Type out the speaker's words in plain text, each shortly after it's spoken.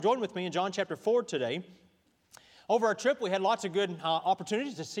Join with me in John chapter 4 today. Over our trip, we had lots of good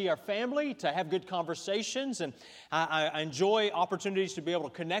opportunities to see our family, to have good conversations, and I enjoy opportunities to be able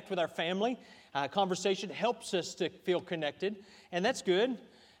to connect with our family. Conversation helps us to feel connected, and that's good.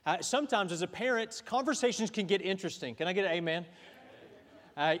 Sometimes as a parent, conversations can get interesting. Can I get an amen?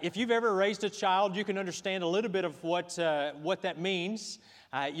 If you've ever raised a child, you can understand a little bit of what that means.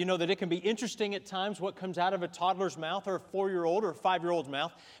 You know that it can be interesting at times what comes out of a toddler's mouth or a 4-year-old or a 5-year-old's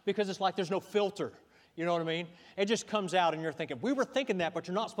mouth, because it's like there's no filter. You know what I mean? It just comes out and you're thinking, we were thinking that, but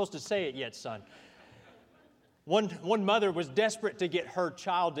you're not supposed to say it yet, son. One mother was desperate to get her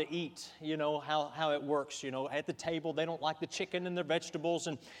child to eat. You know how it works. You know, at the table, they don't like the chicken and the vegetables,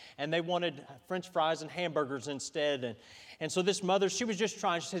 and they wanted French fries and hamburgers instead. And so this mother, she was just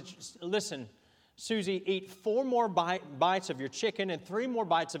trying. She said, listen, Susie, eat 4 more bites of your chicken and 3 more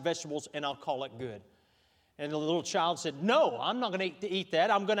bites of vegetables, and I'll call it good. And the little child said, no, I'm not going to eat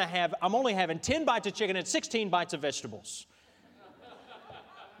that. I'm only having 10 bites of chicken and 16 bites of vegetables.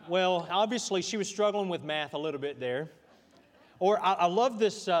 Well, obviously, she was struggling with math a little bit there. Or I love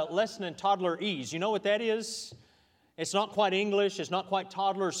this lesson in toddler ease. You know what that is? It's not quite English. It's not quite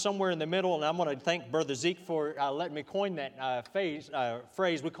toddler. Somewhere in the middle. And I'm going to thank Brother Zeke for letting me coin that phrase.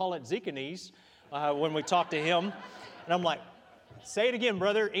 We call it Zekanese when we talk to him. And I'm like, say it again,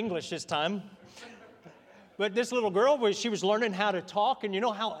 brother. English this time. But this little girl, she was learning how to talk. And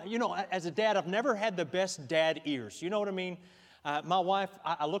as a dad, I've never had the best dad ears. You know what I mean? My wife,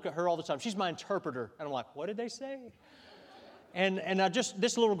 I look at her all the time. She's my interpreter. And I'm like, what did they say? And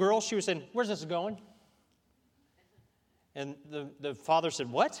this little girl, she was saying, where's this going? And the father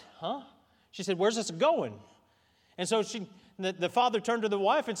said, what? Huh? She said, where's this going? And so the father turned to the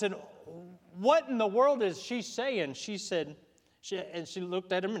wife and said, what in the world is she saying? She said, she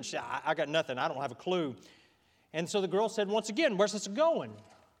looked at him and she said, I got nothing. I don't have a clue. And so the girl said, once again, where's this going?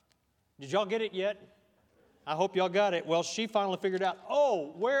 Did y'all get it yet? I hope y'all got it. Well, she finally figured out,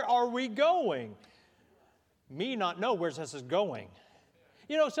 where are we going? Me not know where this is going.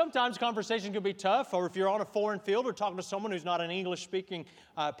 You know, sometimes conversation can be tough, or if you're on a foreign field or talking to someone who's not an English-speaking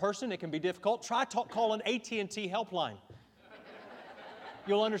person, it can be difficult. Try calling AT&T helpline.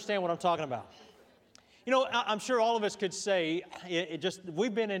 You'll understand what I'm talking about. You know, I'm sure all of us could say,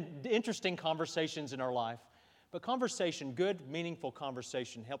 we've been in interesting conversations in our life, but conversation, good, meaningful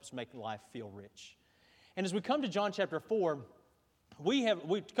conversation, helps make life feel rich. And as we come to John chapter 4,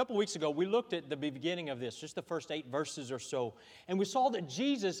 a couple weeks ago, we looked at the beginning of this, just the first 8 verses or so, and we saw that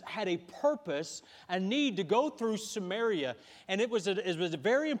Jesus had a purpose, a need to go through Samaria, and it was a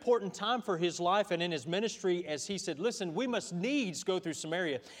very important time for His life and in His ministry, as He said, listen, we must needs go through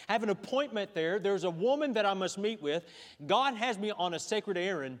Samaria. I have an appointment there. There's a woman that I must meet with. God has me on a sacred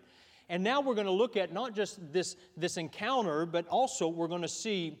errand. And now we're going to look at not just this encounter, but also we're going to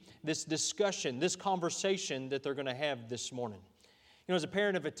see this discussion, this conversation that they're going to have this morning. You know, as a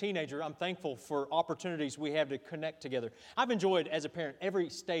parent of a teenager, I'm thankful for opportunities we have to connect together. I've enjoyed, as a parent, every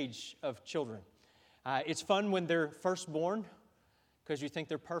stage of children. It's fun when they're first born because you think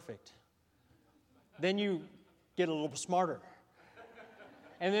they're perfect. Then you get a little smarter.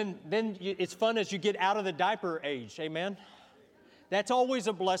 And then it's fun as you get out of the diaper age. Amen? That's always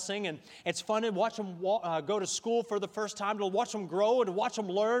a blessing, and it's fun to watch them go to school for the first time, to watch them grow and to watch them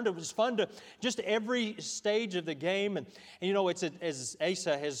learn. It was fun to just every stage of the game. And you know, as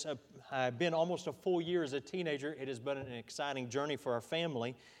Asa has been almost a full year as a teenager, it has been an exciting journey for our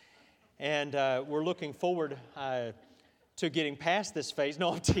family. And we're looking forward to getting past this phase.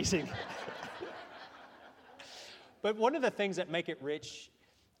 No, I'm teasing. But one of the things that make it rich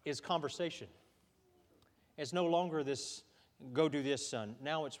is conversation. It's no longer this, go do this, son.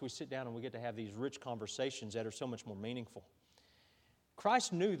 Now we sit down and we get to have these rich conversations that are so much more meaningful.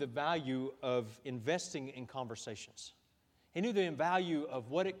 Christ knew the value of investing in conversations. He knew the value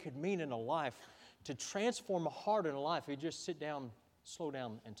of what it could mean in a life to transform a heart in a life. He'd just sit down, slow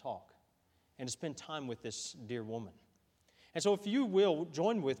down, and talk, and to spend time with this dear woman. And so if you will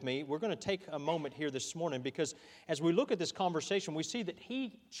join with me, we're going to take a moment here this morning, because as we look at this conversation, we see that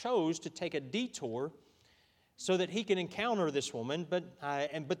he chose to take a detour so that he can encounter this woman.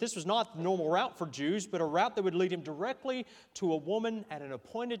 But this was not the normal route for Jews, but a route that would lead him directly to a woman at an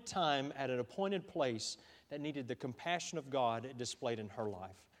appointed time, at an appointed place, that needed the compassion of God displayed in her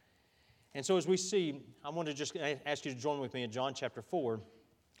life. And so as we see, I want to just ask you to join with me in John chapter 4.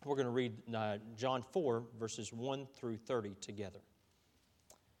 We're going to read John 4, verses 1 through 30 together.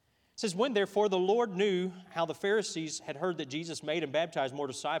 It says, when therefore the Lord knew how the Pharisees had heard that Jesus made and baptized more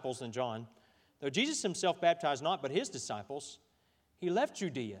disciples than John, though Jesus himself baptized not but his disciples, he left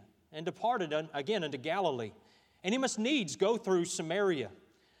Judea and departed again unto Galilee. And he must needs go through Samaria.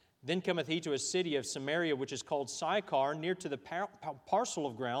 Then cometh he to a city of Samaria, which is called Sychar, near to the parcel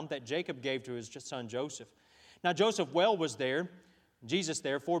of ground that Jacob gave to his son Joseph. Now Joseph well was there. Jesus,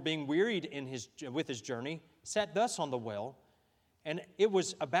 therefore, being wearied with his journey, sat thus on the well, and it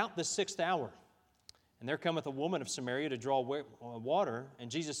was about the 6th hour. And there cometh a woman of Samaria to draw water, and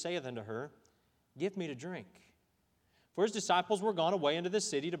Jesus saith unto her, Give me to drink. For his disciples were gone away into the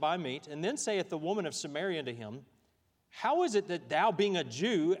city to buy meat. And then saith the woman of Samaria unto him, How is it that thou, being a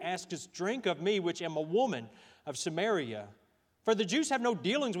Jew, askest drink of me, which am a woman of Samaria? For the Jews have no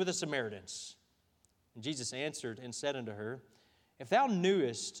dealings with the Samaritans. And Jesus answered and said unto her, If thou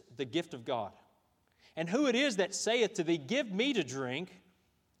knewest the gift of God, and who it is that saith to thee, Give me to drink,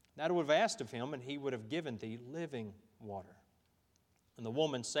 thou would have asked of him, and he would have given thee living water. And the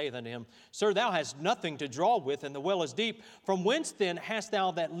woman saith unto him, Sir, thou hast nothing to draw with, and the well is deep. From whence then hast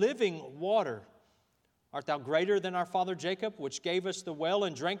thou that living water? Art thou greater than our father Jacob, which gave us the well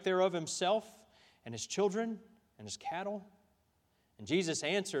and drank thereof himself, and his children, and his cattle? And Jesus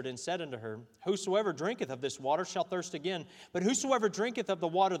answered and said unto her, Whosoever drinketh of this water shall thirst again. But whosoever drinketh of the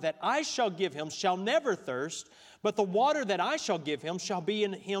water that I shall give him shall never thirst. But the water that I shall give him shall be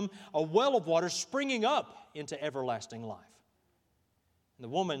in him a well of water springing up into everlasting life. And the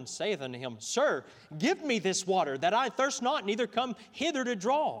woman saith unto him, Sir, give me this water, that I thirst not, neither come hither to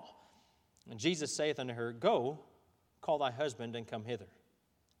draw. And Jesus saith unto her, Go, call thy husband, and come hither.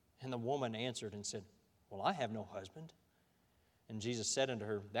 And the woman answered and said, Well, I have no husband. And Jesus said unto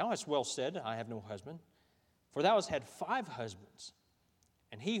her, Thou hast well said, I have no husband. For thou hast had 5 husbands,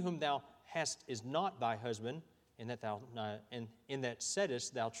 and he whom thou hast is not thy husband, in that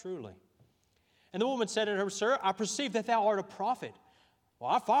saidest thou truly. And the woman said unto her, Sir, I perceive that thou art a prophet.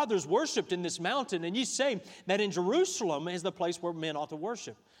 Well, our fathers worshipped in this mountain, and ye say that in Jerusalem is the place where men ought to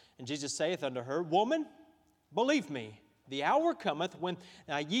worship. And Jesus saith unto her, Woman, believe me, the hour cometh when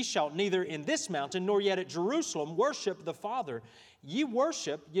ye shall neither in this mountain nor yet at Jerusalem worship the Father. Ye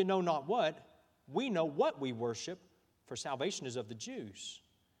worship, ye know not what. We know what we worship, for salvation is of the Jews.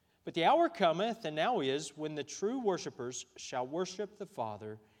 But the hour cometh, and now is, when the true worshipers shall worship the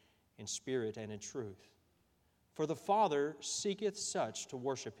Father in spirit and in truth. For the Father seeketh such to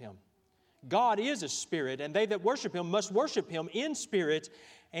worship him. God is a spirit, and they that worship him must worship him in spirit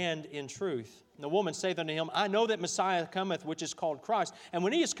and in truth. And the woman saith unto him, I know that Messiah cometh, which is called Christ. And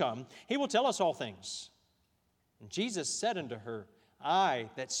when he is come, he will tell us all things. And Jesus said unto her, I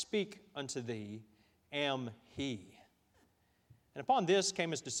that speak unto thee am he. And upon this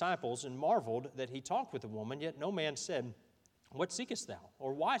came his disciples, and marveled that he talked with the woman. Yet no man said, What seekest thou?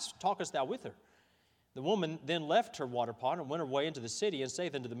 Or why talkest thou with her? The woman then left her water pot, and went her way into the city, and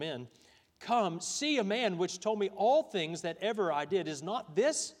saith unto the men, Come, see a man which told me all things that ever I did. Is not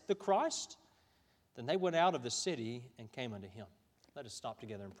this the Christ? Then they went out of the city and came unto him. Let us stop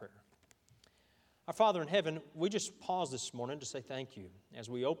together in prayer. Our Father in heaven, we just pause this morning to say thank you. As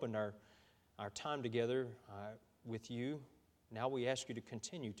we opened our time together with you, now we ask you to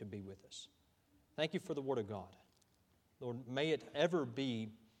continue to be with us. Thank you for the Word of God. Lord, may it ever be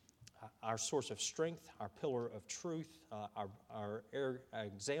our source of strength, our pillar of truth, our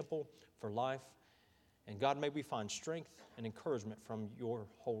example for life. And God, may we find strength and encouragement from your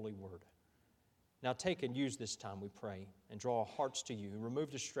holy word. Now take and use this time, we pray, and draw our hearts to you.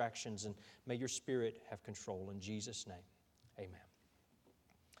 Remove distractions, and may your Spirit have control. In Jesus' name, amen.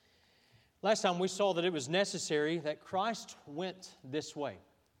 Last time we saw that it was necessary that Christ went this way.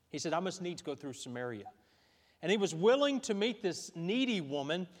 He said, I must needs go through Samaria. And he was willing to meet this needy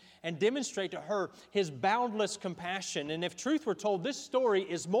woman and demonstrate to her his boundless compassion. And if truth were told, this story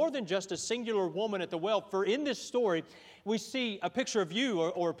is more than just a singular woman at the well. For in this story, we see a picture of you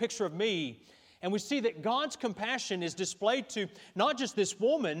or a picture of me. And we see that God's compassion is displayed to not just this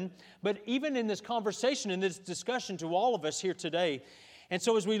woman, but even in this conversation, in this discussion to all of us here today. And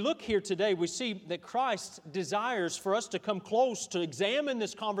so as we look here today, we see that Christ desires for us to come close, to examine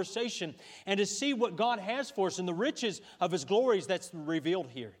this conversation, and to see what God has for us and the riches of His glories that's revealed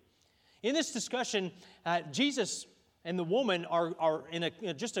here. In this discussion, Jesus and the woman are in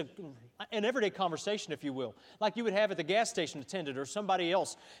an everyday conversation, if you will, like you would have at the gas station attendant or somebody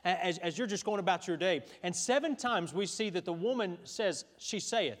else as you're just going about your day. And 7 times we see that the woman says, she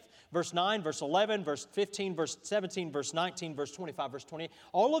saith. Verse 9, verse 11, verse 15, verse 17, verse 19, verse 25, verse 28.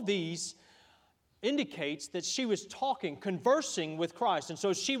 All of these indicates that she was talking, conversing with Christ. And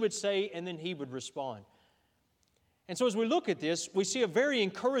so she would say, and then He would respond. And so as we look at this, we see a very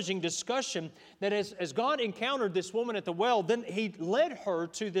encouraging discussion that as God encountered this woman at the well, then He led her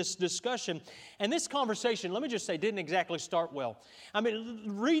to this discussion. And this conversation, let me just say, didn't exactly start well. I mean,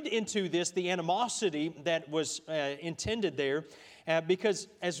 read into this the animosity that was intended there. because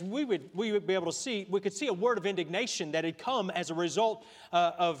as we would be able to see, we could see a word of indignation that had come as a result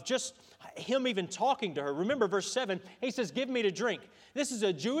of just him even talking to her. Remember verse 7, he says, give me to drink. This is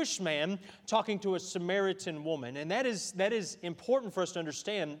a Jewish man talking to a Samaritan woman, and that is important for us to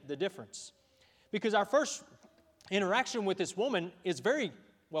understand the difference. Because our first interaction with this woman is very,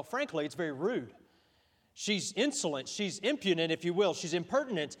 well, frankly, it's very rude. She's insolent, she's impudent, if you will, she's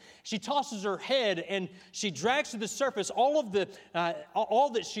impertinent. She tosses her head and she drags to the surface all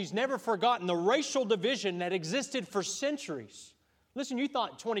that she's never forgotten, the racial division that existed for centuries. Listen, you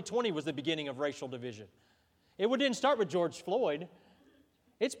thought 2020 was the beginning of racial division. It didn't start with George Floyd.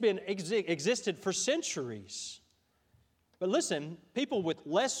 It's been existed for centuries. But listen, people with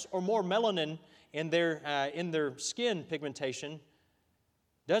less or more melanin in their skin pigmentation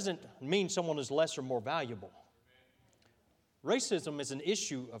doesn't mean someone is less or more valuable. Racism is an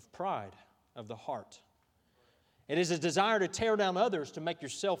issue of pride of the heart. It is a desire to tear down others to make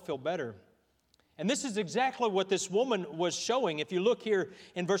yourself feel better. And this is exactly what this woman was showing. If you look here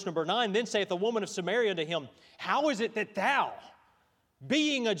in verse number 9, then saith the woman of Samaria to him, how is it that thou,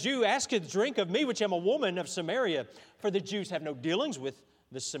 being a Jew, asketh drink of me, which am a woman of Samaria? For the Jews have no dealings with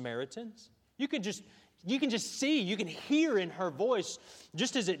the Samaritans. You can just see, you can hear in her voice,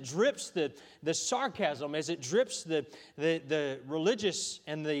 just as it drips the sarcasm, as it drips the religious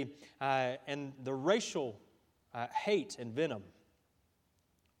and the racial hate and venom.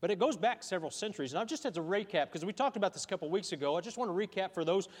 But it goes back several centuries. And I've just had to recap, because we talked about this a couple of weeks ago. I just want to recap for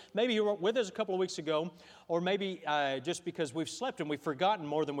those maybe who were with us a couple of weeks ago, or maybe just because we've slept and we've forgotten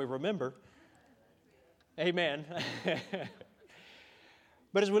more than we remember. Amen.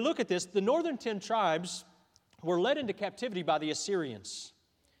 But as we look at this, the northern 10 tribes were led into captivity by the Assyrians.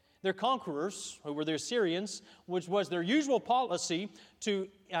 Their conquerors, who were the Assyrians, which was their usual policy to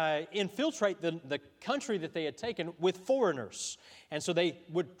infiltrate the country that they had taken with foreigners. And so they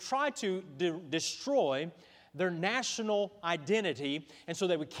would try to destroy their national identity. And so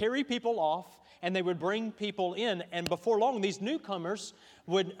they would carry people off and they would bring people in. And before long, these newcomers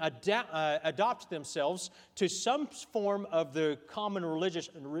would adopt themselves to some form of the common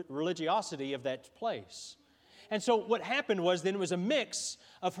religiosity of that place. And so what happened was then it was a mix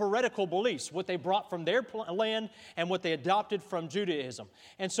of heretical beliefs, what they brought from their land and what they adopted from Judaism.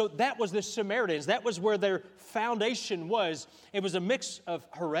 And so that was the Samaritans. That was where their foundation was. It was a mix of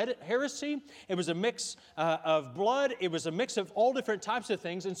heresy. It was a mix of blood. It was a mix of all different types of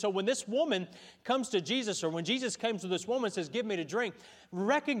things. And so when this woman comes to Jesus, or when Jesus comes to this woman and says, give me to drink,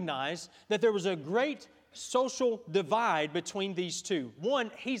 recognize that there was a great social divide between these two.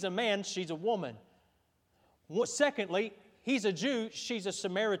 One, he's a man, she's a woman. Secondly, he's a Jew, she's a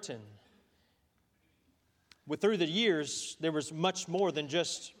Samaritan. Through the years, there was much more than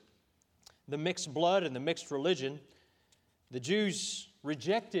just the mixed blood and the mixed religion. The Jews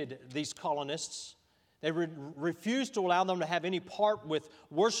rejected these colonists. They refused to allow them to have any part with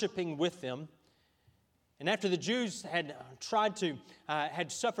worshiping with them. And after the Jews had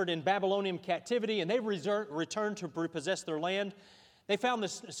had suffered in Babylonian captivity and they returned to repossess their land, they found the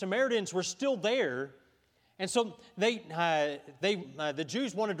Samaritans were still there. And so the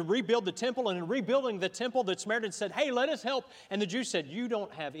Jews wanted to rebuild the temple, and in rebuilding the temple, the Samaritans said, hey, let us help. And the Jews said, you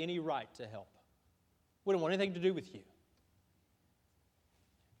don't have any right to help. We don't want anything to do with you.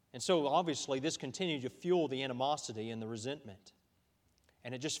 And so obviously this continued to fuel the animosity and the resentment.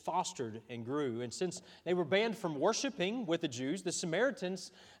 And it just fostered and grew. And since they were banned from worshiping with the Jews, the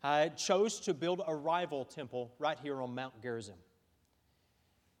Samaritans chose to build a rival temple right here on Mount Gerizim.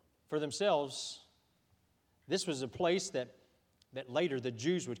 For themselves, this was a place that later the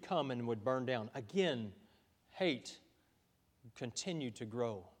Jews would come and would burn down. Again, hate continued to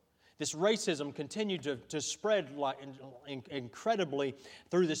grow. This racism continued to spread incredibly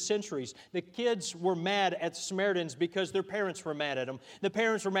through the centuries. The kids were mad at the Samaritans because their parents were mad at them. The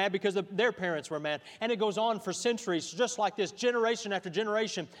parents were mad because their parents were mad. And it goes on for centuries, just like this. Generation after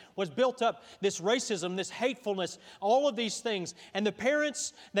generation was built up, this racism, this hatefulness, all of these things. And the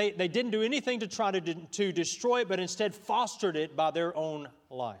parents, they didn't do anything to try to destroy it, but instead fostered it by their own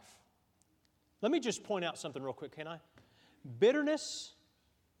life. Let me just point out something real quick, can I? Bitterness,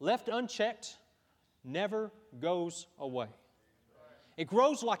 left unchecked, never goes away. It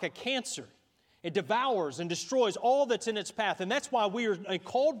grows like a cancer. It devours and destroys all that's in its path. And that's why we are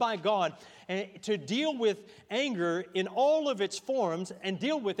called by God to deal with anger in all of its forms and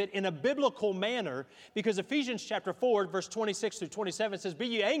deal with it in a biblical manner. Because Ephesians chapter 4, verse 26 through 27 says, be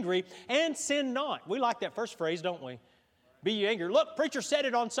ye angry and sin not. We like that first phrase, don't we? Be ye angry. Look, preacher said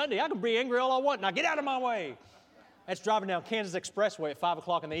it on Sunday. I can be angry all I want. Now get out of my way. That's driving down Kansas Expressway at 5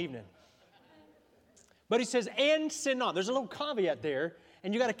 o'clock in the evening. But he says, and sin not. There's a little caveat there,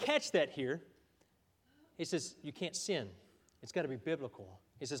 and you got to catch that here. He says, you can't sin. It's got to be biblical.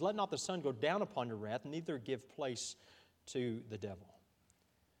 He says, let not the sun go down upon your wrath, neither give place to the devil.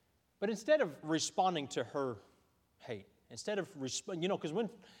 But instead of responding to her hate, instead of, because when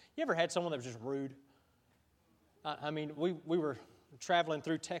you ever had someone that was just rude? I mean, we were traveling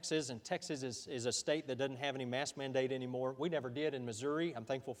through Texas, and Texas is a state that doesn't have any mask mandate anymore. We never did in Missouri. I'm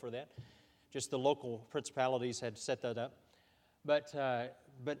thankful for that. Just the local principalities had set that up. But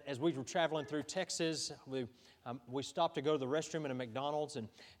as we were traveling through Texas, we stopped to go to the restroom at a McDonald's,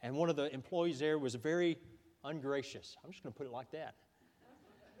 and one of the employees there was very ungracious. I'm just going to put it like that.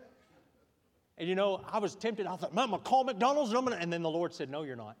 And I was tempted. I thought, man, I'm going to call McDonald's, and then the Lord said, no,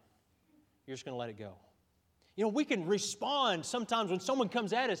 you're not. You're just going to let it go. We can respond sometimes when someone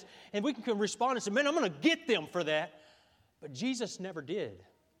comes at us, and we can respond and say, man, I'm going to get them for that. But Jesus never did.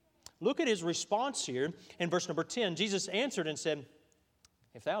 Look at his response here in verse number 10. Jesus answered and said,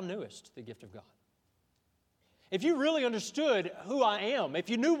 if thou knewest the gift of God. If you really understood who I am, if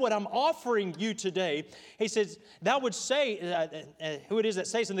you knew what I'm offering you today, he says, thou would say, who it is that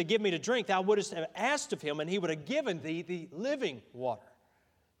says something, give me to drink, thou wouldst have asked of him, and he would have given thee the living water.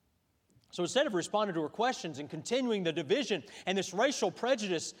 So instead of responding to her questions and continuing the division and this racial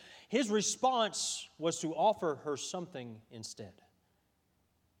prejudice, his response was to offer her something instead.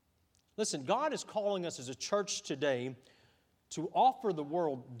 Listen, God is calling us as a church today to offer the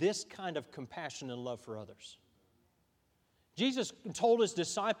world this kind of compassion and love for others. Jesus told his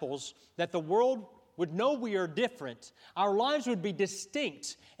disciples that the world would know we are different. Our lives would be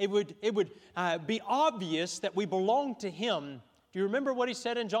distinct. It would be obvious that we belong to him. Do you remember what he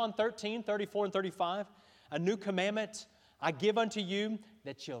said in John 13, 34 and 35? A new commandment I give unto you,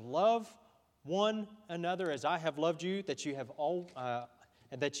 that you love one another as I have loved you, that you have all,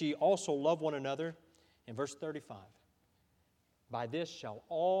 and that ye also love one another. In verse 35, by this shall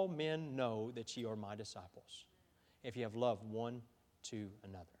all men know that ye are my disciples, if ye have loved one to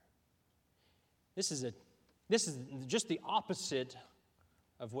another. This is just the opposite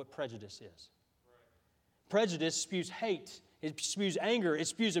of what prejudice is. Prejudice spews hate. It spews anger. It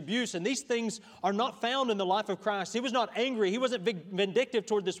spews abuse. And these things are not found in the life of Christ. He was not angry. He wasn't vindictive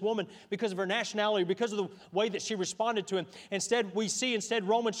toward this woman because of her nationality, because of the way that she responded to him. Instead, we see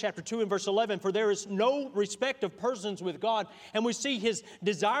Romans chapter 2 and verse 11, for there is no respect of persons with God. And we see his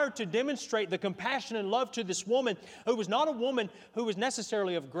desire to demonstrate the compassion and love to this woman, who was not a woman who was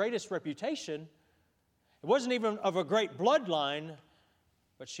necessarily of greatest reputation. It wasn't even of a great bloodline,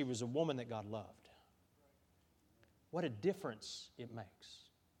 but she was a woman that God loved. What a difference it makes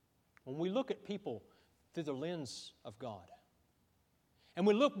when we look at people through the lens of God. And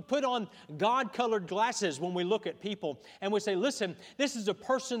we put on God-colored glasses when we look at people, and we say, listen, this is a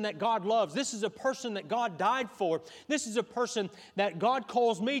person that God loves. This is a person that God died for. This is a person that God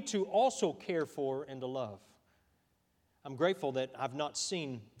calls me to also care for and to love. I'm grateful that I've not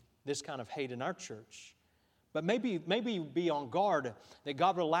seen this kind of hate in our church. But maybe be on guard that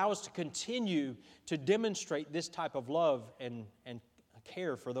God will allow us to continue to demonstrate this type of love and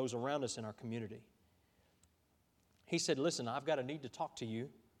care for those around us in our community. He said, listen, I've got a need to talk to you.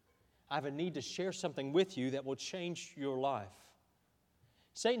 I have a need to share something with you that will change your life.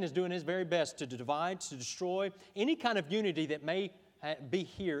 Satan is doing his very best to divide, to destroy any kind of unity that may be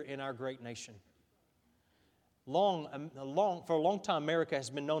here in our great nation. For a long time, America has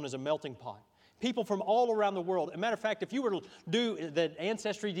been known as a melting pot. People from all around the world. As a matter of fact, if you were to do the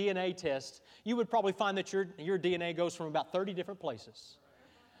Ancestry DNA test, you would probably find that your DNA goes from about 30 different places.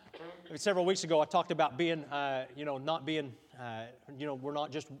 Several weeks ago, I talked about being, not being, we're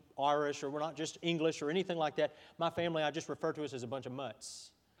not just Irish or we're not just English or anything like that. My family, I just refer to us as a bunch of mutts.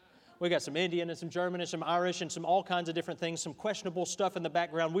 We got some Indian and some German and some Irish and some all kinds of different things, some questionable stuff in the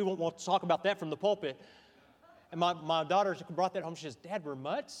background. We won't want to talk about that from the pulpit. And my daughter brought that home. She says, Dad, we're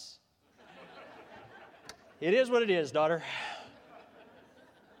mutts? It is what it is, daughter.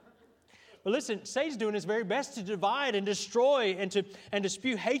 But listen, Satan's doing his very best to divide and destroy and to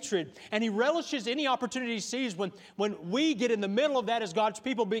spew hatred. And he relishes any opportunity he sees when we get in the middle of that as God's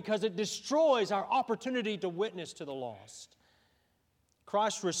people, because it destroys our opportunity to witness to the lost.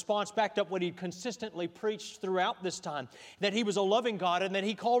 Christ's response backed up what he consistently preached throughout this time, that he was a loving God and that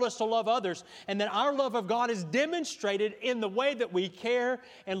he called us to love others, and that our love of God is demonstrated in the way that we care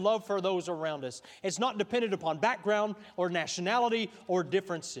and love for those around us. It's not dependent upon background or nationality or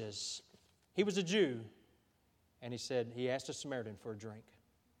differences. He was a Jew, and he asked a Samaritan for a drink.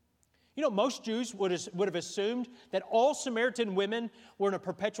 Most Jews would have assumed that all Samaritan women were in a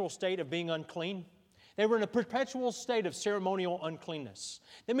perpetual state of being unclean. They were in a perpetual state of ceremonial uncleanness.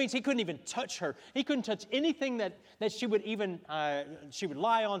 That means he couldn't even touch her. He couldn't touch anything that she would even, she would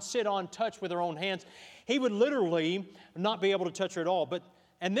lie on, sit on, touch with her own hands. He would literally not be able to touch her at all.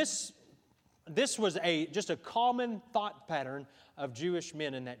 And this was just a common thought pattern of Jewish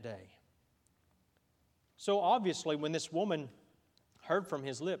men in that day. So obviously, when this woman heard from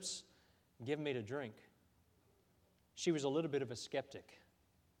his lips, "Give me to drink," she was a little bit of a skeptic.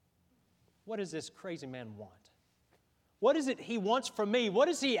 What does this crazy man want? What is it he wants from me? What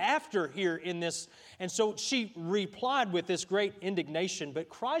is he after here in this? And so she replied with this great indignation, but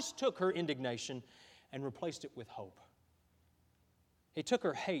Christ took her indignation and replaced it with hope. He took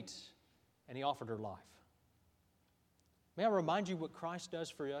her hate and He offered her life. May I remind you what Christ does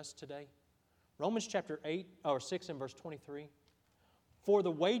for us today? Romans chapter 6 and verse 23. For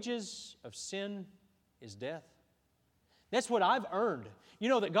the wages of sin is death. That's what I've earned. You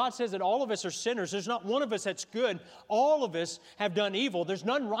know that God says that all of us are sinners. There's not one of us that's good. All of us have done evil. There's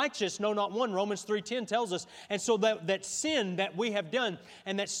none righteous, no, not one. Romans 3:10 tells us. And so that sin that we have done,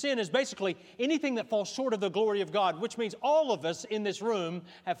 and that sin is basically anything that falls short of the glory of God, which means all of us in this room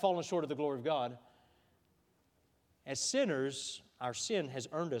have fallen short of the glory of God. As sinners, our sin has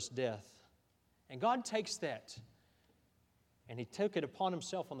earned us death. And God takes that, and He took it upon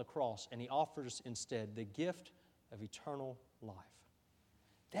Himself on the cross, and He offers instead the gift of eternal life.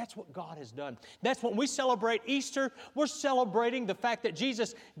 That's what God has done. That's when we celebrate Easter. We're celebrating the fact that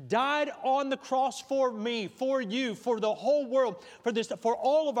Jesus died on the cross for me, for you, for the whole world, for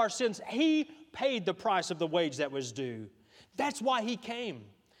all of our sins. He paid the price of the wage that was due. That's why He came.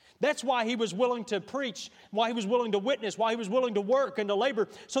 That's why He was willing to preach, why He was willing to witness, why He was willing to work and to labor,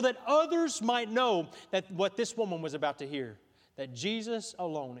 so that others might know that what this woman was about to hear, that Jesus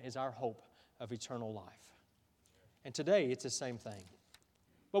alone is our hope of eternal life. And today, it's the same thing.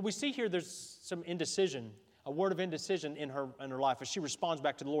 But we see here there's some indecision, a word of indecision in her life as she responds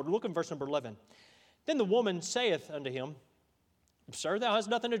back to the Lord. Look in verse number 11. Then the woman saith unto him, Sir, thou hast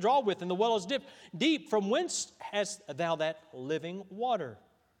nothing to draw with, and the well is deep. From whence hast thou that living water?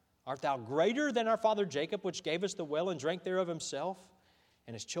 Art thou greater than our father Jacob, which gave us the well and drank thereof himself,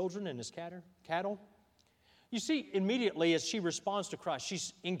 and his children and his cattle? You see, immediately as she responds to Christ,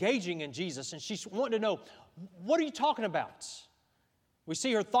 she's engaging in Jesus, and she's wanting to know, what are you talking about? We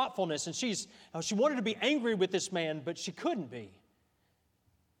see her thoughtfulness, and she wanted to be angry with this man, but she couldn't be.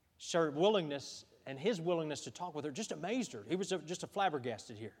 Her willingness and his willingness to talk with her just amazed her. He was just a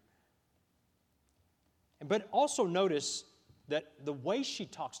flabbergasted here. But also notice that the way she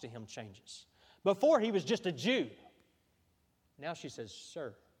talks to him changes. Before, he was just a Jew. Now she says,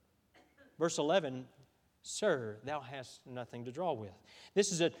 Sir. Verse 11, Sir, thou hast nothing to draw with.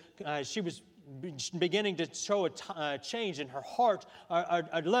 This is she was beginning to show a change in her heart,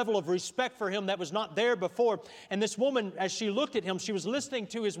 a level of respect for him that was not there before. And this woman, as she looked at him, she was listening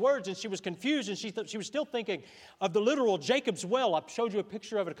to his words, and she was confused, and she was still thinking of the literal Jacob's well. I showed you a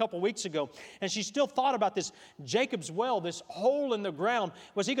picture of it a couple weeks ago, and she still thought about this Jacob's well, this hole in the ground.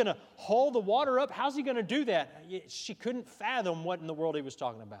 Was he going to haul the water up? How's he going to do that? She couldn't fathom what in the world he was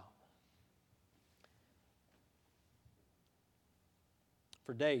talking about.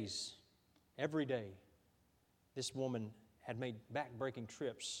 For days, every day, this woman had made back-breaking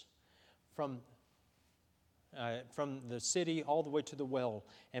trips from the city all the way to the well,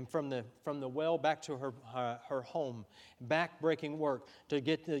 and from the well back to her home. Back-breaking work to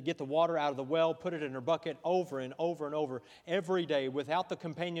get the water out of the well, put it in her bucket over and over and over every day without the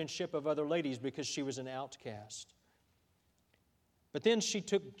companionship of other ladies because she was an outcast. But then she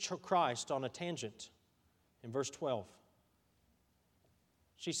took Christ on a tangent in verse 12.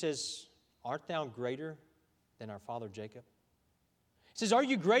 She says, Art thou greater than our father Jacob? He says, Are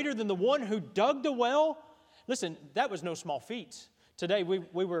you greater than the one who dug the well? Listen, that was no small feat. Today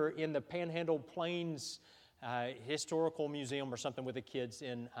we were in the Panhandle Plains Historical Museum or something with the kids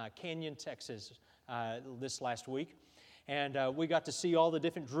in Canyon, Texas this last week. And we got to see all the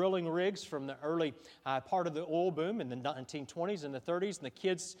different drilling rigs from the early part of the oil boom in the 1920s and the 30s. And the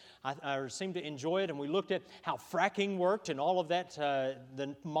kids seemed to enjoy it. And we looked at how fracking worked and all of that,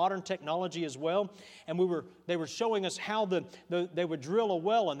 the modern technology as well. And they were showing us how they would drill a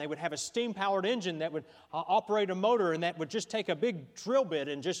well, and they would have a steam-powered engine that would operate a motor, and that would just take a big drill bit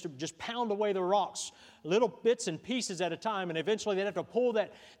and just pound away the rocks, little bits and pieces at a time. And eventually they'd have to pull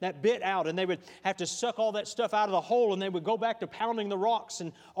that bit out, and they would have to suck all that stuff out of the hole, and they would go back to pounding the rocks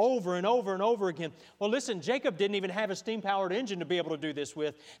and over and over and over again. Well, listen, Jacob didn't even have a steam-powered engine to be able to do this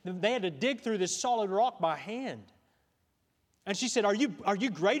with. They had to dig through this solid rock by hand. And she said, Are you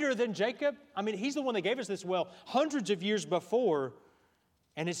greater than Jacob? I mean, he's the one that gave us this well hundreds of years before.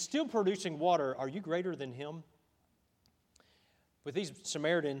 and it's still producing water. Are you greater than him? With these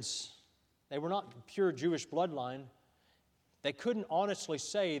Samaritans, they were not pure Jewish bloodline. They couldn't honestly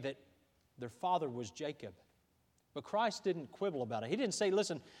say that their father was Jacob. But Christ didn't quibble about it. He didn't say,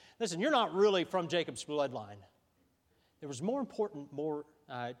 listen, you're not really from Jacob's bloodline. There was more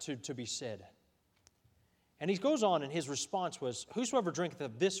to be said. And he goes on, and his response was, whosoever drinketh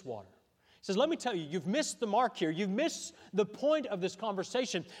of this water. He says, let me tell you, you've missed the mark here. You've missed the point of this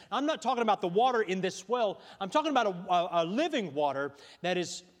conversation. I'm not talking about the water in this well. I'm talking about a living water that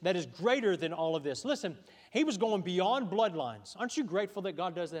is greater than all of this. Listen, he was going beyond bloodlines. Aren't you grateful that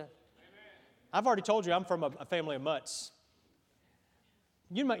God does that? Amen. I've already told you I'm from a family of mutts.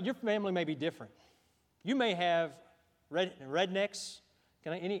 Your family may be different. You may have rednecks.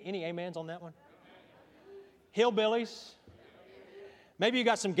 Any amens on that one? Hillbillies. Maybe you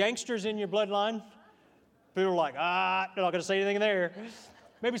got some gangsters in your bloodline. People are like, they're not going to say anything there.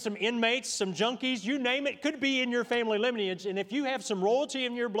 Maybe some inmates, some junkies, you name it, could be in your family lineage. And if you have some royalty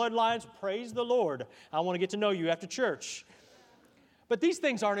in your bloodlines, praise the Lord. I want to get to know you after church. But these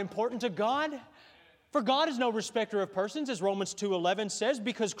things aren't important to God. For God is no respecter of persons, as Romans 2:11 says,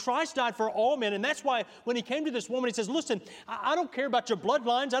 because Christ died for all men. And that's why when he came to this woman, he says, listen, I don't care about your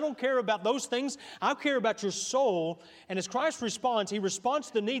bloodlines. I don't care about those things. I care about your soul. And as Christ responds, he responds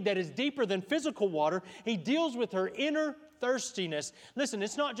to the need that is deeper than physical water. He deals with her inner thirstiness. Listen,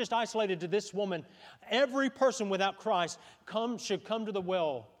 it's not just isolated to this woman. Every person without Christ should come to the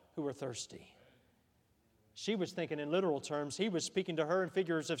well who are thirsty. She was thinking in literal terms. He was speaking to her in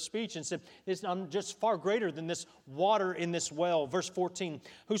figures of speech and said, I'm just far greater than this water in this well. Verse 14,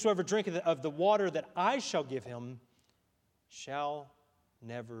 whosoever drinketh of the water that I shall give him shall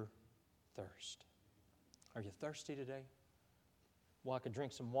never thirst. Are you thirsty today? Well, I could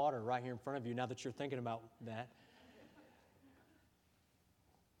drink some water right here in front of you now that you're thinking about that.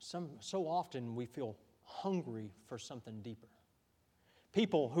 So often we feel hungry for something deeper.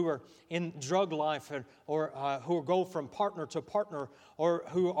 People who are in drug life or who go from partner to partner or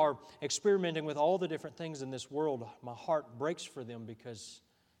who are experimenting with all the different things in this world, my heart breaks for them because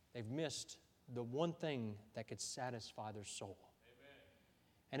they've missed the one thing that could satisfy their soul. Amen.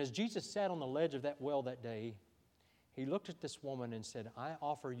 And as Jesus sat on the ledge of that well that day, he looked at this woman and said, I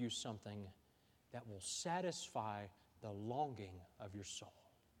offer you something that will satisfy the longing of your soul.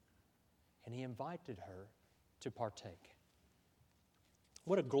 And he invited her to partake.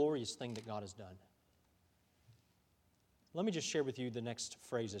 What a glorious thing that God has done. Let me just share with you the next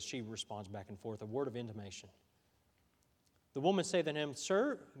phrase as she responds back and forth, a word of intimation. The woman said to him,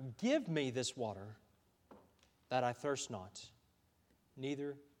 Sir, give me this water that I thirst not,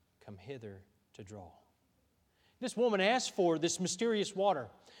 neither come hither to draw. This woman asked for this mysterious water.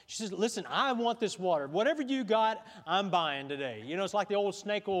 She says, listen, I want this water. Whatever you got, I'm buying today. You know, it's like the old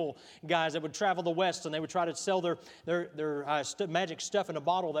snake oil guys that would travel the West and they would try to sell their magic stuff in a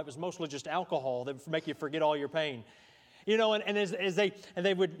bottle that was mostly just alcohol that would make you forget all your pain. You know, and as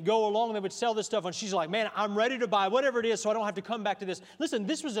they would go along, they would sell this stuff, and she's like, man, I'm ready to buy whatever it is so I don't have to come back to this. Listen,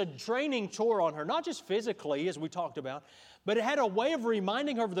 this was a draining chore on her, not just physically, as we talked about, but it had a way of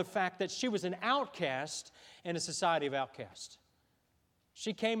reminding her of the fact that she was an outcast in a society of outcasts.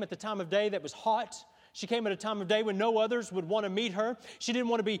 She came at the time of day that was hot. She came at a time of day when no others would want to meet her. She didn't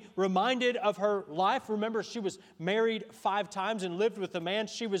want to be reminded of her life. Remember, she was married 5 times and lived with a man.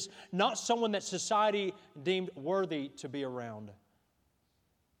 She was not someone that society deemed worthy to be around.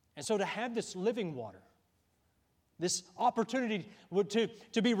 And so to have this living water, this opportunity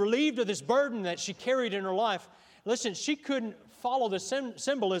to be relieved of this burden that she carried in her life, listen, she couldn't follow the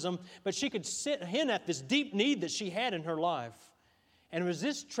symbolism, but she could hint at this deep need that she had in her life. And it was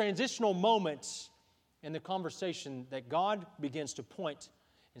this transitional moment in the conversation that God begins to point,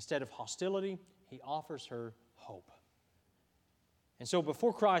 instead of hostility, He offers her hope. And so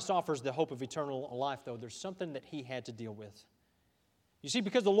before Christ offers the hope of eternal life, though, there's something that He had to deal with. You see,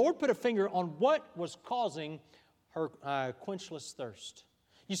 because the Lord put a finger on what was causing her quenchless thirst.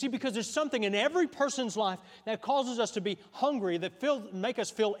 You see, because there's something in every person's life that causes us to be hungry, that make us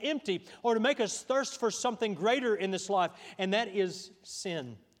feel empty, or to make us thirst for something greater in this life, and that is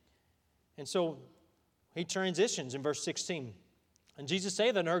sin. And so He transitions in verse 16. And Jesus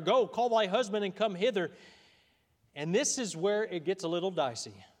saith unto her, Go, call thy husband and come hither. And this is where it gets a little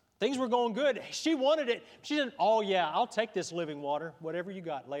dicey. Things were going good. She wanted it. She said, oh yeah, I'll take this living water. Whatever you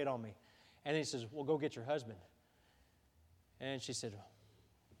got, lay it on me. And he says, well, go get your husband. And she said,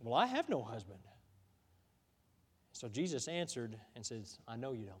 well, I have no husband. So Jesus answered and says, I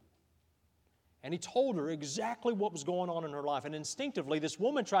know you don't. And He told her exactly what was going on in her life. And instinctively, this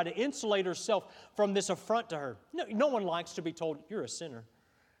woman tried to insulate herself from this affront to her. No one likes to be told, you're a sinner.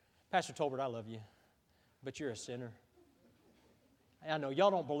 Pastor Tolbert, I love you, but you're a sinner. I know,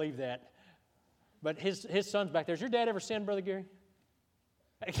 y'all don't believe that. But his son's back there. Has your dad ever sinned, Brother Gary?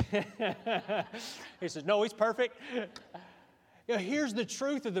 He says, no, he's perfect. You know, here's the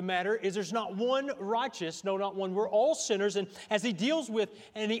truth of the matter is there's not one righteous, no, not one. We're all sinners. And as he deals with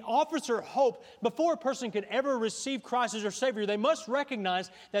and he offers her hope, before a person can ever receive Christ as their Savior, they must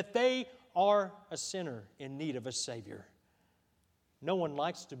recognize that they are a sinner in need of a Savior. No one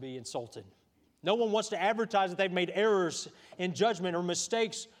likes to be insulted. No one wants to advertise that they've made errors in judgment or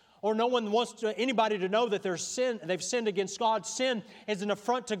mistakes, or no one wants anybody to know that they've sinned against God. Sin is an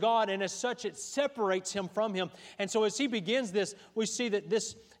affront to God, and as such, it separates him from Him. And so as he begins this, we see that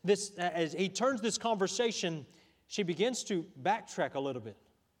as he turns this conversation, she begins to backtrack a little bit.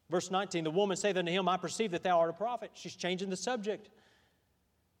 Verse 19, the woman saith unto him, I perceive that thou art a prophet. She's changing the subject.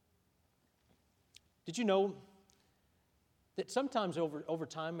 Did you know that sometimes over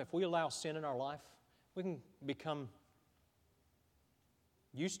time, if we allow sin in our life, we can become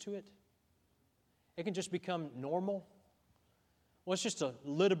used to it? It can just become normal. Well, it's just a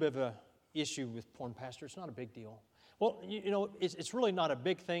little bit of an issue with porn, Pastor. It's not a big deal. Well, it's really not a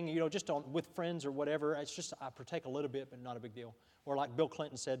big thing, just with friends or whatever. It's just I partake a little bit, but not a big deal. Or like Bill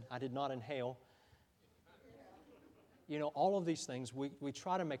Clinton said, I did not inhale. All of these things, we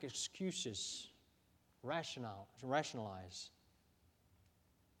try to make excuses, rationalize.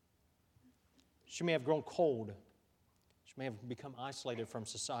 She may have grown cold. She may have become isolated from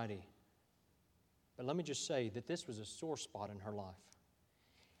society. But let me just say that this was a sore spot in her life.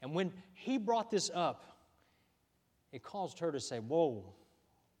 And when he brought this up, it caused her to say, whoa,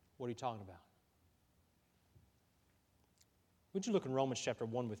 what are you talking about? Would you look in Romans chapter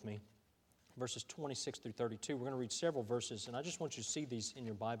 1 with me, verses 26 through 32. We're going to read several verses, and I just want you to see these in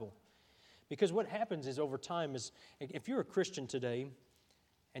your Bible. Because what happens is over time is, if you're a Christian today,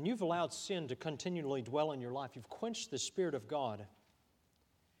 and you've allowed sin to continually dwell in your life, you've quenched the Spirit of God,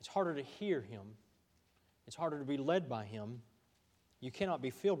 it's harder to hear Him. It's harder to be led by Him. You cannot be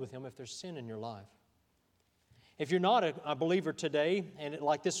filled with Him if there's sin in your life. If you're not a believer today, and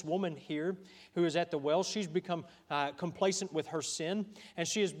like this woman here who is at the well, she's become complacent with her sin, and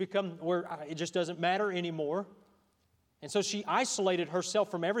she has become where it just doesn't matter anymore. And so she isolated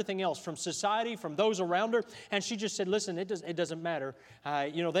herself from everything else, from society, from those around her, and she just said, listen, it doesn't matter.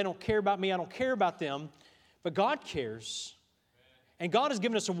 They don't care about me, I don't care about them, but God cares. And God has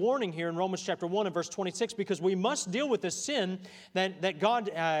given us a warning here in Romans chapter 1 and verse 26 because we must deal with the sin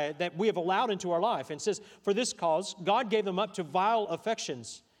that we have allowed into our life. And it says, for this cause, God gave them up to vile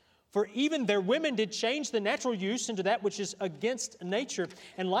affections. For even their women did change the natural use into that which is against nature.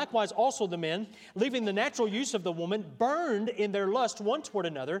 And likewise also the men, leaving the natural use of the woman, burned in their lust one toward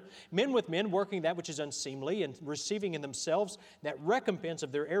another, men with men working that which is unseemly, and receiving in themselves that recompense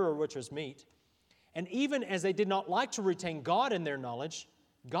of their error which was meet. And even as they did not like to retain God in their knowledge,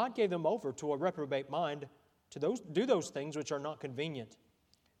 God gave them over to a reprobate mind to do those things which are not convenient,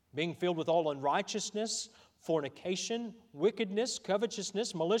 being filled with all unrighteousness, fornication, wickedness,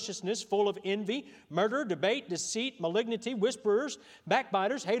 covetousness, maliciousness, full of envy, murder, debate, deceit, malignity, whisperers,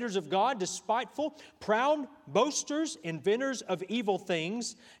 backbiters, haters of God, despiteful, proud, boasters, inventors of evil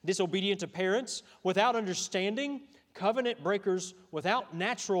things, disobedient to parents, without understanding, covenant breakers, without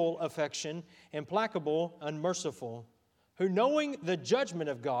natural affection, implacable, unmerciful, who knowing the judgment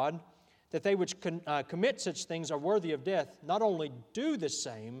of God, that they which commit such things are worthy of death, not only do the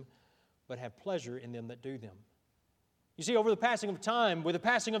same, but have pleasure in them that do them. You see, over the passing of time, with the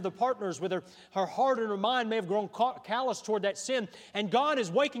passing of the partners, with her heart and her mind may have grown callous toward that sin, and God is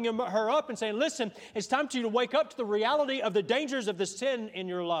waking her up and saying, listen, it's time for you to wake up to the reality of the dangers of the sin in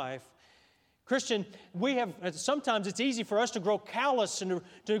your life. Christian, sometimes it's easy for us to grow callous and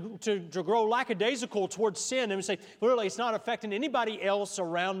to grow lackadaisical towards sin and say, really, it's not affecting anybody else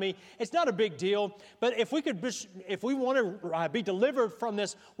around me. It's not a big deal. But if we want to be delivered from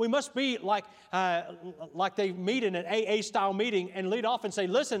this, we must be like they meet in an AA-style meeting and lead off and say,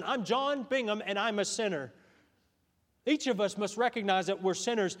 listen, I'm John Bingham and I'm a sinner. Each of us must recognize that we're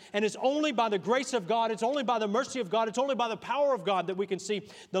sinners, and it's only by the grace of God, it's only by the mercy of God, it's only by the power of God that we can see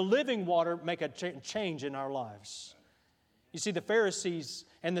the living water make a change in our lives. You see, the Pharisees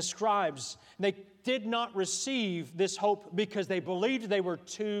and the scribes, they did not receive this hope because they believed they were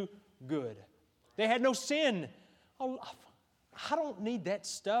too good. They had no sin. Oh, I don't need that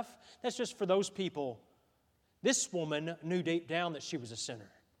stuff. That's just for those people. This woman knew deep down that she was a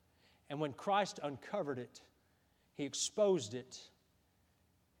sinner. And when Christ uncovered it, He exposed it.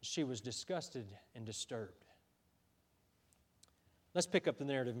 She was disgusted and disturbed. Let's pick up the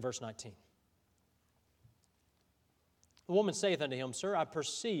narrative in verse 19. The woman saith unto him, Sir, I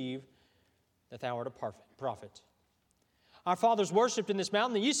perceive that thou art a prophet. Our fathers worshipped in this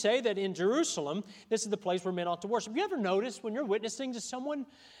mountain, and you say that in Jerusalem, this is the place where men ought to worship. You ever notice when you're witnessing to someone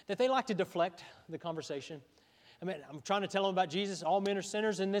that they like to deflect the conversation? I mean, I'm trying to tell them about Jesus. All men are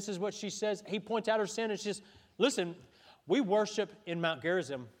sinners, and this is what she says. He points out her sin, and she says, listen, we worship in Mount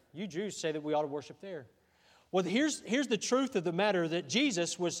Gerizim. You Jews say that we ought to worship there. Well, here's the truth of the matter that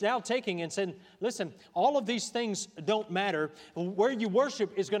Jesus was now taking and saying, listen, all of these things don't matter. Where you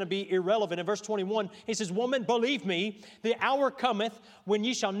worship is going to be irrelevant. In verse 21, he says, Woman, believe me, the hour cometh when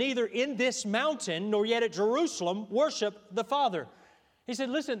ye shall neither in this mountain nor yet at Jerusalem worship the Father. He said,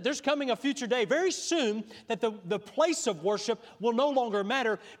 listen, there's coming a future day very soon that the place of worship will no longer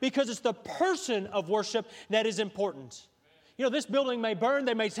matter because it's the person of worship that is important. You know, this building may burn,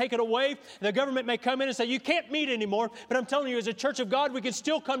 they may take it away, the government may come in and say, you can't meet anymore, but I'm telling you, as a church of God, we can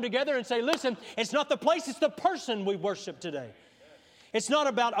still come together and say, listen, it's not the place, it's the person we worship today. It's not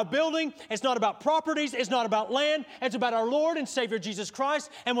about a building, it's not about properties, it's not about land, it's about our Lord and Savior Jesus Christ.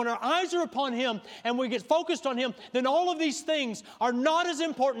 And when our eyes are upon Him and we get focused on Him, then all of these things are not as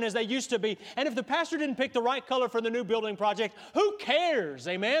important as they used to be. And if the pastor didn't pick the right color for the new building project, who cares,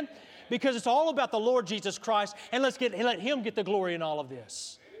 amen? Because it's all about the Lord Jesus Christ, and let Him get the glory in all of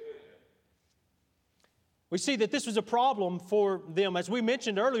this. We see that this was a problem for them. As we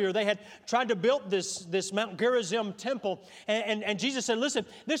mentioned earlier, they had tried to build this Mount Gerizim temple, and Jesus said, listen,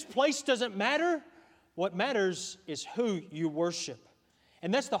 this place doesn't matter. What matters is who you worship.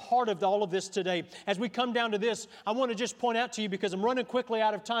 And that's the heart of all of this today. As we come down to this, I want to just point out to you, because I'm running quickly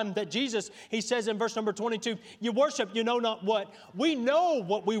out of time, that Jesus, He says in verse number 22, you worship, you know not what. We know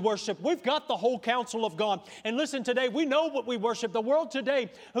what we worship. We've got the whole counsel of God. And listen, today, we know what we worship. The world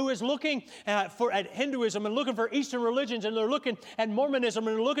today who is looking at Hinduism and looking for Eastern religions, and they're looking at Mormonism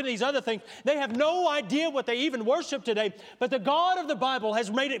and they're looking at these other things, they have no idea what they even worship today. But the God of the Bible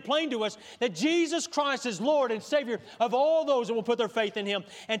has made it plain to us that Jesus Christ is Lord and Savior of all those that will put their faith in Him.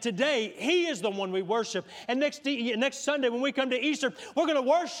 And today, He is the one we worship. And next Sunday, when we come to Easter, we're going to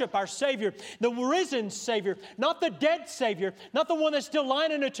worship our Savior, the risen Savior, not the dead Savior, not the one that's still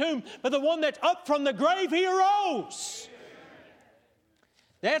lying in a tomb, but the one that's up from the grave. He arose.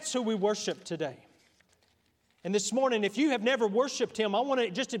 That's who we worship today. And this morning, if you have never worshiped Him, I want to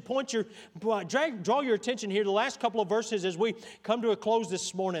just draw your attention here to the last couple of verses as we come to a close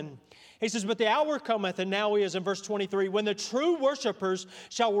this morning. He says, but the hour cometh, and now He is in verse 23, when the true worshipers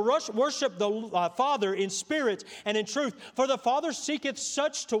shall worship the Father in spirit and in truth. For the Father seeketh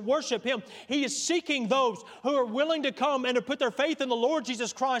such to worship Him. He is seeking those who are willing to come and to put their faith in the Lord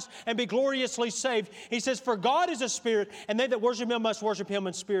Jesus Christ and be gloriously saved. He says, for God is a spirit, and they that worship Him must worship Him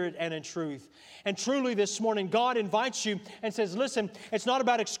in spirit and in truth. And truly this morning, God invites you and says, listen, it's not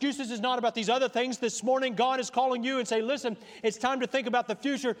about excuses, it's not about these other things. This morning, God is calling you and say, listen, it's time to think about the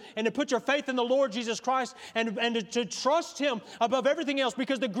future and to put your faith in the Lord Jesus Christ and to trust Him above everything else,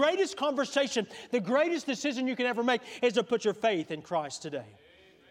 because the greatest conversation, the greatest decision you can ever make is to put your faith in Christ today.